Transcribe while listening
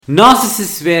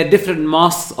Narcissists wear different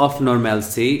masks of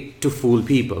normalcy to fool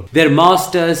people. They're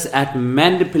masters at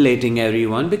manipulating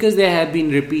everyone because they have been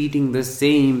repeating the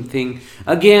same thing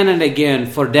again and again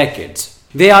for decades.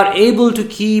 They are able to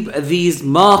keep these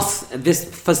masks, this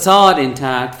facade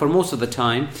intact for most of the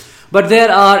time, but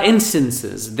there are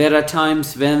instances, there are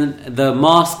times when the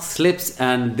mask slips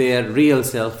and their real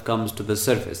self comes to the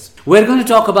surface. We're going to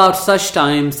talk about such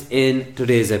times in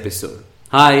today's episode.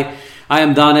 Hi, I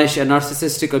am Danish, a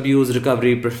narcissistic abuse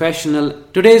recovery professional.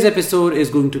 Today's episode is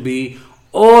going to be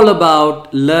all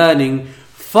about learning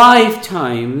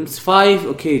 5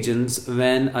 occasions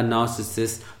when a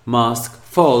narcissist mask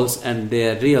falls and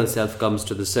their real self comes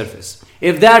to the surface.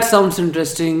 If that sounds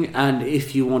interesting and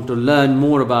if you want to learn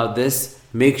more about this,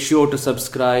 make sure to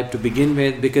subscribe to begin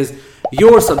with, because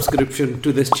your subscription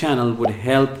to this channel would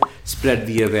help spread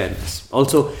the awareness.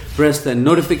 Also, press the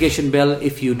notification bell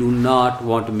if you do not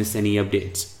want to miss any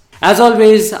updates. As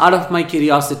always, out of my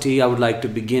curiosity, I would like to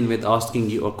begin with asking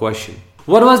you a question.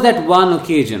 What was that one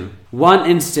occasion, one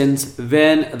instance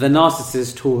when the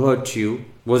narcissist who hurt you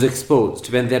was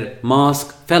exposed, when their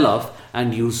mask fell off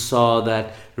and you saw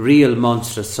that real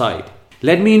monstrous side?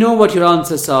 Let me know what your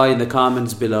answers are in the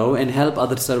comments below and help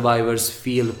other survivors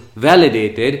feel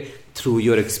validated through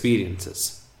your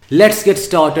experiences. Let's get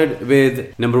started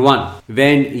with number 1.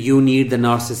 When you need the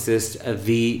narcissist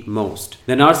the most.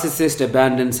 The narcissist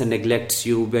abandons and neglects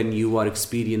you when you are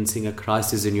experiencing a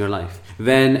crisis in your life.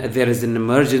 When there is an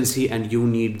emergency and you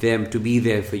need them to be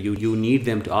there for you. You need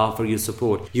them to offer you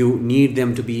support. You need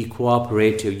them to be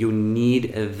cooperative. You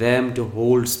need them to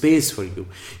hold space for you.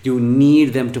 You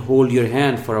need them to hold your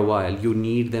hand for a while. You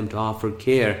need them to offer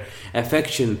care,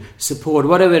 affection, support,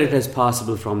 whatever it is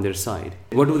possible from their side.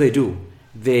 What do?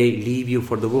 They leave you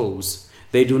for the wolves.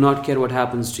 They do not care what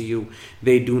happens to you.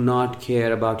 They do not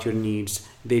care about your needs.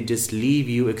 They just leave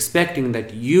you expecting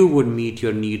that you would meet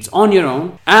your needs on your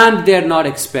own, and they're not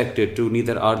expected to,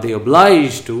 neither are they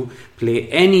obliged to play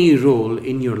any role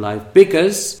in your life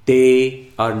because they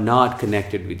are not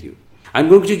connected with you. I'm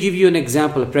going to give you an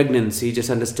example of pregnancy. Just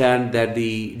understand that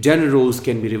the general rules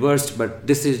can be reversed, but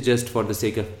this is just for the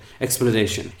sake of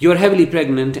explanation. You're heavily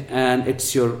pregnant and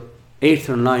it's your 8th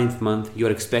or 9th month, you're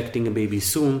expecting a baby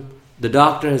soon. The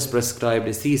doctor has prescribed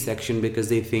a C-section because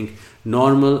they think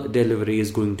normal delivery is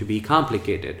going to be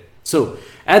complicated. So,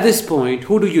 at this point,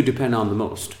 who do you depend on the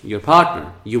most? Your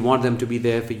partner. You want them to be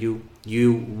there for you.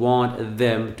 You want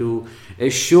them to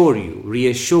reassure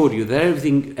you that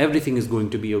everything is going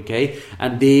to be okay,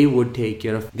 and they would take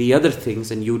care of the other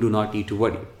things and you do not need to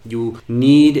worry. You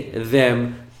need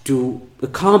them to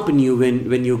accompany you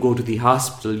when you go to the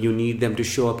hospital. You need them to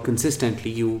show up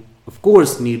consistently. You, of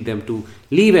course, need them to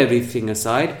leave everything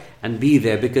aside and be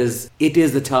there, because it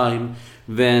is the time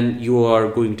when you are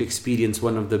going to experience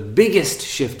one of the biggest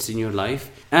shifts in your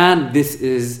life, and this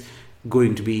is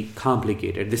going to be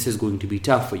complicated. This is going to be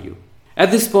tough for you. At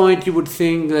this point, you would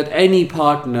think that any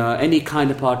partner, any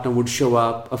kind of partner would show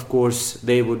up. Of course,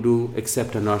 they would do,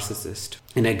 except a narcissist.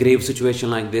 In a grave situation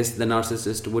like this, the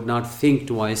narcissist would not think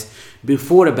twice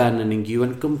before abandoning you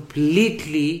and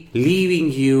completely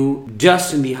leaving you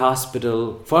just in the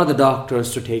hospital for the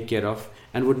doctors to take care of,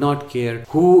 and would not care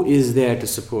who is there to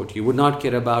support you, would not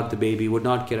care about the baby, would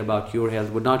not care about your health,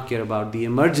 would not care about the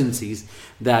emergencies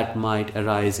that might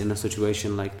arise in a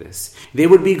situation like this. They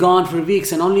would be gone for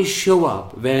weeks and only show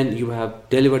up when you have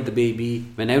delivered the baby,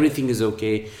 when everything is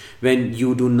okay, when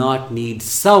you do not need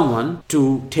someone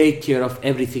to take care of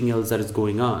everything else that is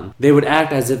going on. They would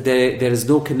act as if there is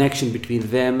no connection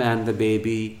between them and the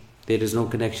baby, there is no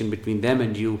connection between them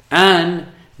and you, and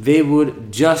they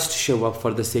would just show up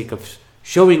for the sake of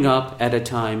showing up at a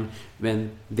time when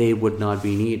they would not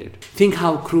be needed. Think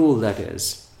how cruel that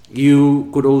is. You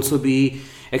could also be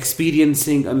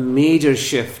experiencing a major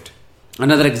shift.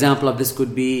 Another example of this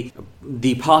could be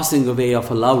the passing away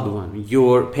of a loved one.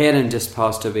 Your parent just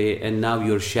passed away and now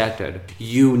you're shattered.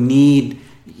 You need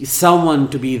someone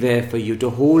to be there for you, to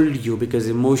hold you, because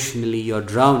emotionally you're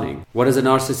drowning. What does a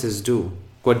narcissist do?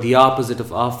 Quite the opposite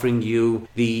of offering you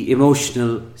the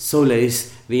emotional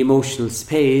solace, the emotional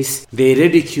space. They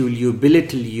ridicule you,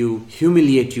 belittle you,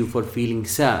 humiliate you for feeling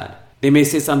sad. They may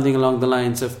say something along the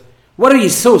lines of, "What are you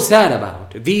so sad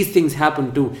about? These things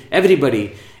happen to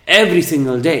everybody every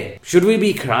single day. Should we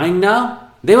be crying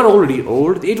now? They were already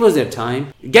old. It was their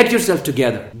time. Get yourself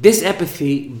together." This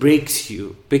apathy breaks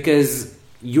you because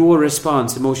your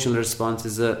response, emotional response,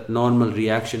 is a normal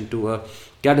reaction to a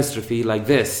catastrophe like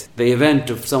this, the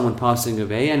event of someone passing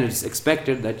away, and it's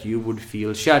expected that you would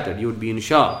feel shattered, you would be in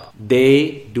shock.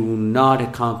 They do not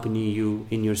accompany you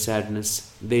in your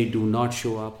sadness. They do not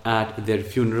show up at their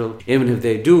funeral. Even if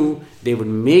they do, they would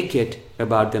make it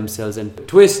about themselves and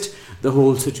twist the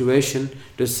whole situation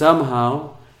to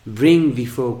somehow bring the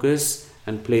focus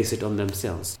and place it on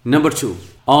themselves. Number 2,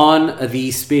 on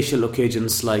these special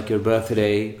occasions like your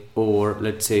birthday or,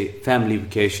 let's say, family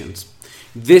vacations.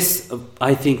 This,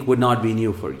 I think, would not be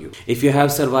new for you. If you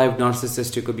have survived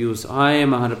narcissistic abuse, I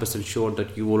am 100% sure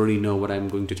that you already know what I'm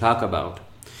going to talk about.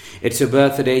 It's your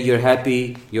birthday, you're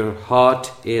happy, your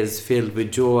heart is filled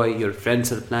with joy, your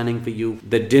friends are planning for you,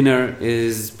 the dinner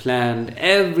is planned,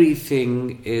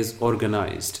 everything is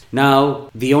organized. Now,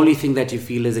 the only thing that you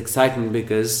feel is excitement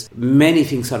because many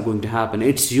things are going to happen.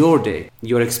 It's your day.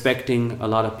 You're expecting a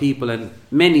lot of people and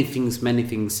many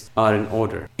things are in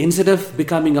order. Instead of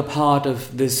becoming a part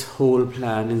of this whole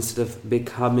plan, instead of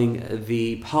becoming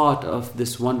the part of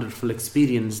this wonderful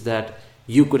experience that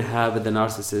you could have with the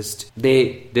narcissist,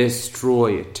 they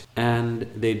destroy it, and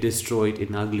they destroy it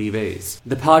in ugly ways.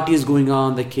 The party is going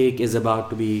on, the cake is about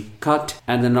to be cut,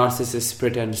 and the narcissist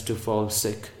pretends to fall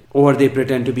sick. Or they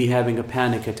pretend to be having a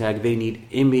panic attack. They need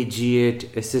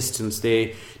immediate assistance.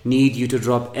 They need you to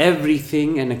drop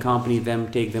everything and accompany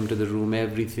them, take them to the room.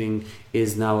 Everything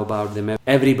is now about them.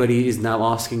 Everybody is now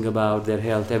asking about their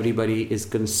health. Everybody is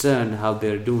concerned how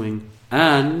they're doing.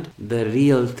 And the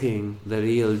real thing, the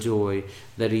real joy,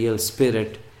 the real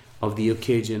spirit of the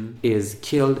occasion is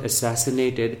killed,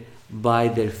 assassinated by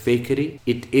their fakery.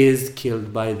 It is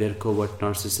killed by their covert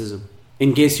narcissism.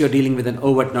 In case you're dealing with an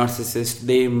overt narcissist,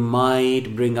 they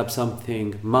might bring up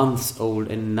something months old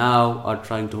and now are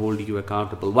trying to hold you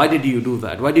accountable. Why did you do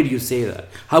that? Why did you say that?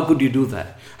 How could you do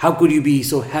that? How could you be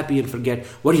so happy and forget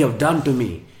what you have done to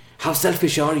me? How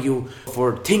selfish are you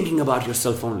for thinking about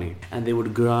yourself only? And they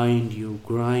would grind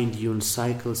you in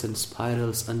cycles and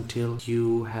spirals until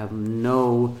you have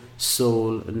no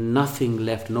soul, nothing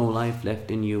left, no life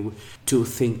left in you to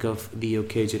think of the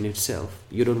occasion itself.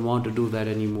 You don't want to do that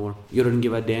anymore. You don't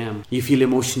give a damn. You feel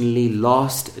emotionally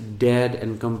lost, dead,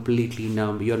 and completely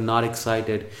numb. You're not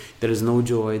excited. There is no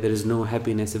joy. There is no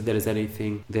happiness. If there is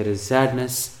anything, there is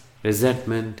sadness,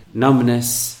 resentment,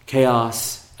 numbness,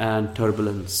 chaos, and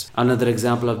turbulence. Another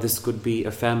example of this could be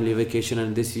a family vacation,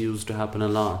 and this used to happen a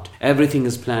lot. Everything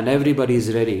is planned, everybody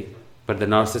is ready, but the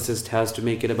narcissist has to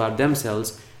make it about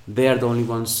themselves. They are the only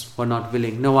ones who are not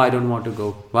willing. No, I don't want to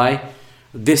go. Why?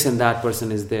 This and that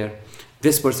person is there.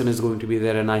 This person is going to be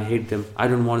there and I hate them. I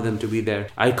don't want them to be there.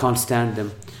 I can't stand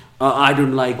them. I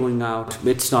don't like going out.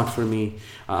 It's not for me.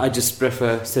 I just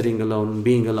prefer sitting alone,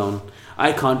 being alone.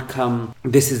 I can't come.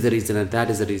 This is the reason and that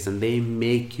is the reason. They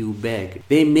make you beg.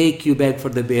 They make you beg for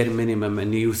the bare minimum,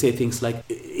 and you say things like,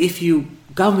 if you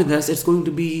come with us, it's going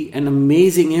to be an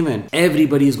amazing event.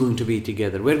 Everybody is going to be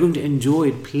together. We're going to enjoy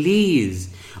it.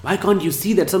 Please. Why can't you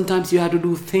see that sometimes you have to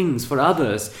do things for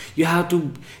others? You have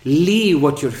to leave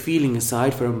what you're feeling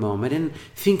aside for a moment and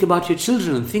think about your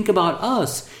children, think about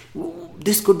us.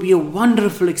 This could be a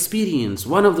wonderful experience,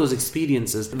 one of those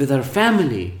experiences with our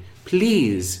family.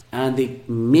 Please. And they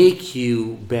make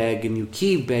you beg and you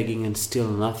keep begging and still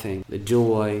nothing. The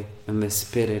joy and the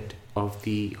spirit of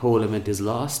the whole event is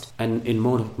lost. And in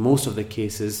most of the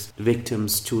cases,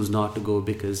 victims choose not to go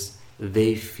because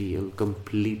they feel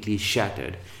completely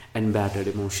shattered and battered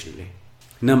emotionally.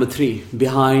 Number 3,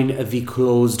 behind the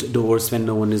closed doors when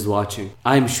no one is watching.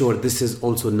 I'm sure this is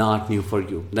also not new for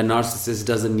you. The narcissist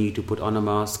doesn't need to put on a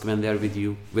mask when they're with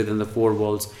you. Within the 4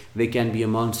 walls, they can be a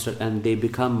monster and they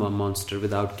become a monster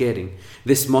without caring.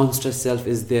 This monster self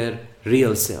is their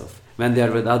real self. When they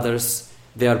are with others,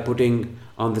 they are putting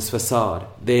on this facade.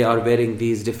 They are wearing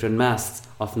these different masks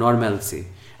of normalcy.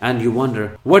 And you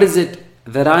wonder, what is it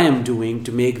that I am doing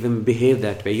to make them behave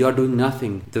that way? You are doing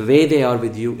nothing. The way they are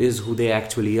with you is who they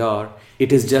actually are.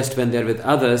 It is just when they're with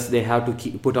others, they have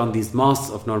to put on these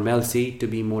masks of normalcy to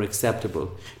be more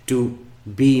acceptable, to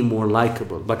be more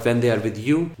likable. But when they are with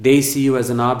you, they see you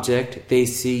as an object. They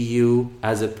see you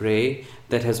as a prey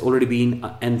that has already been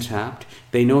entrapped.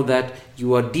 They know that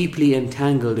you are deeply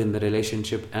entangled in the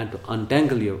relationship, and to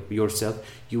untangle yourself,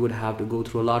 you would have to go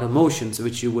through a lot of motions,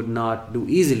 which you would not do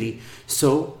easily.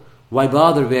 So why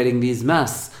bother wearing these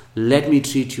masks? Let me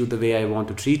treat you the way I want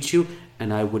to treat you,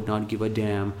 and I would not give a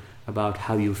damn about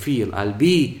how you feel. I'll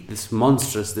be this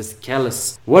monstrous, this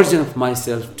callous version of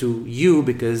myself to you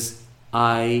because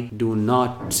I do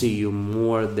not see you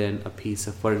more than a piece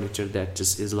of furniture that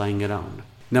just is lying around.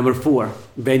 Number 4,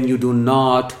 when you do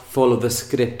not follow the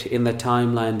script in the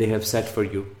timeline they have set for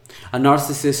you. A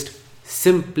narcissist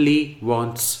simply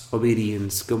wants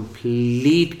obedience,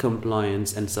 complete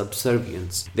compliance, and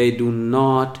subservience. They do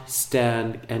not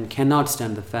stand and cannot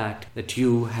stand the fact that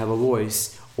you have a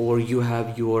voice, or you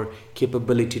have your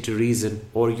capability to reason,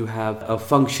 or you have a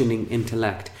functioning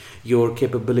intellect, your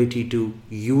capability to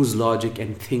use logic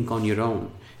and think on your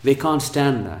own. They can't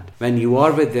stand that. When you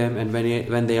are with them and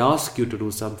when they ask you to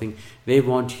do something, they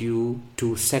want you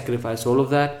to sacrifice all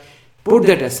of that, put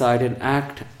that aside, and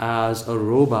act as a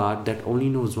robot that only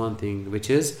knows one thing, which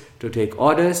is to take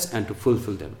orders and to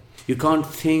fulfill them. You can't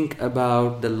think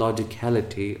about the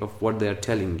logicality of what they are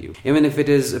telling you. Even if it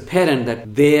is apparent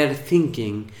that their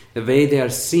thinking, the way they are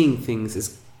seeing things,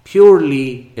 is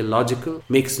purely illogical,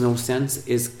 makes no sense,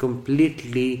 is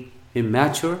completely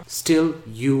immature, still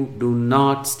you do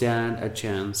not stand a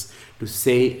chance to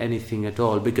say anything at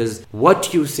all, because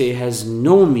what you say has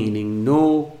no meaning,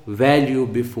 no value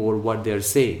before what they are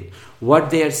saying. What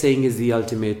they are saying is the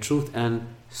ultimate truth, and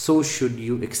so should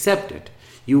you accept it.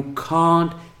 You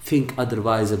can't think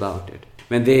otherwise about it.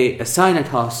 When they assign a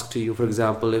task to you, for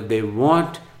example, if they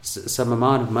want some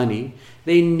amount of money,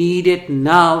 they need it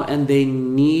now, and they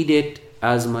need it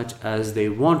as much as they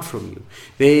want from you.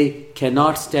 They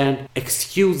cannot stand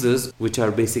excuses, which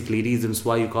are basically reasons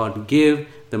why you can't give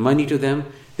the money to them.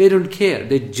 They don't care.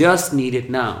 They just need it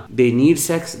now. They need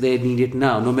sex. They need it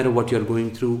now. No matter what you're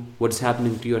going through, what's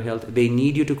happening to your health, they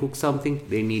need you to cook something.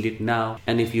 They need it now.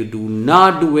 And if you do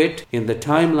not do it in the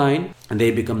timeline, and they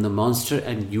become the monster,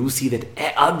 and you see that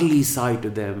ugly side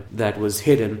to them that was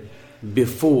hidden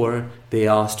before they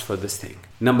asked for this thing.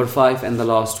 Number 5, and the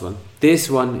last one. This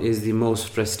one is the most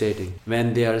frustrating.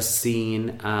 When they are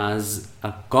seen as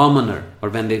a commoner, or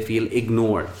when they feel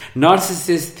ignored.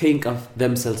 Narcissists think of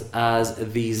themselves as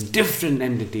these different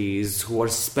entities who are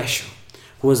special,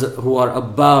 who are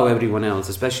above everyone else,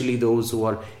 especially those who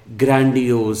are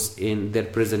grandiose in their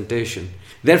presentation.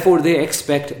 Therefore, they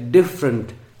expect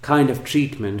different kind of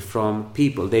treatment from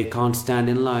people. They can't stand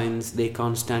in lines, they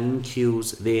can't stand in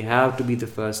queues, they have to be the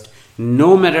first,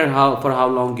 no matter for how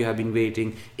long you have been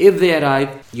waiting. If they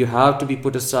arrive, you have to be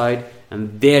put aside,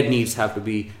 and their needs have to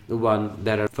be the one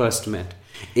that are first met.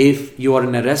 If you are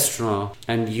in a restaurant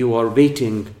and you are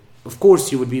waiting, of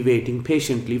course you would be waiting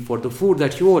patiently for the food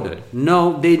that you ordered.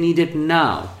 No, they need it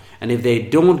now. And if they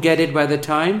don't get it by the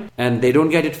time, and they don't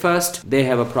get it first, they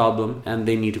have a problem, and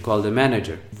they need to call the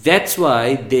manager. That's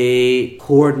why they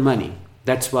hoard money.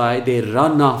 That's why they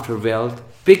run after wealth,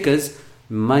 because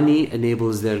money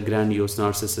enables their grandiose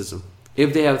narcissism.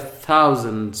 If they have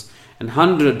thousands and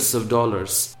hundreds of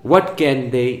dollars, what can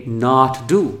they not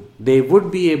do? They would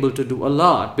be able to do a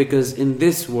lot, because in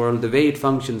this world, the way it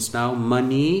functions now,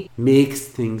 money makes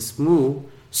things move.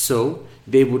 So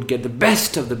they would get the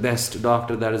best of the best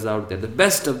doctor that is out there, the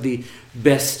best of the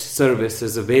best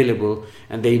services available,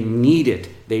 and they need it.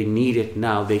 They need it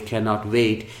now. They cannot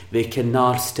wait. They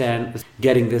cannot stand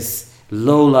getting this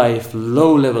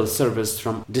low-level service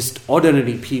from just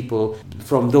ordinary people,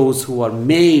 from those who are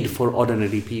made for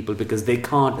ordinary people, because they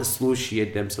can't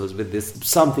associate themselves with this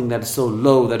something that is so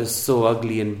low, that is so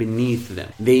ugly and beneath them.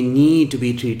 They need to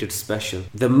be treated special.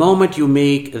 The moment you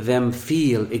make them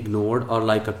feel ignored or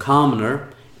like a commoner,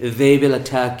 they will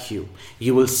attack you.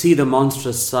 You will see the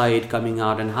monstrous side coming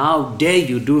out, and how dare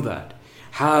you do that?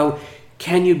 How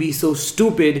can you be so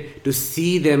stupid to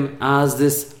see them as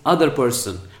this other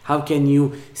person? How can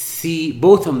you see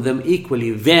both of them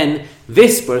equally when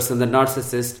this person, the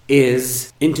narcissist,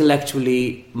 is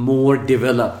intellectually more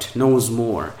developed, knows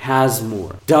more, has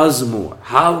more, does more?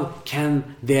 How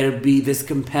can there be this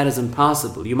comparison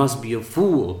possible? You must be a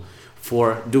fool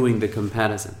for doing the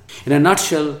comparison. In a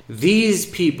nutshell, these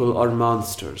people are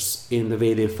monsters in the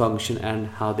way they function and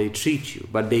how they treat you,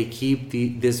 but they keep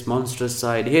this monstrous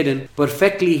side hidden,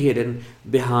 perfectly hidden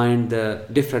behind the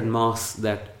different masks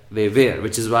that they wear,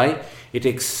 which is why it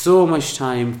takes so much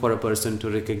time for a person to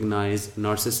recognize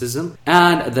narcissism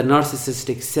and the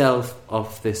narcissistic self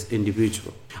of this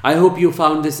individual. I hope you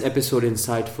found this episode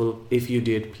insightful. If you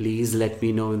did, please let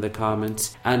me know in the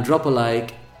comments, and drop a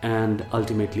like, and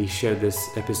ultimately share this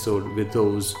episode with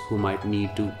those who might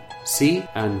need to see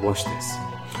and watch this.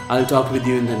 I'll talk with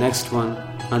you in the next one.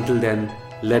 Until then,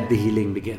 let the healing begin.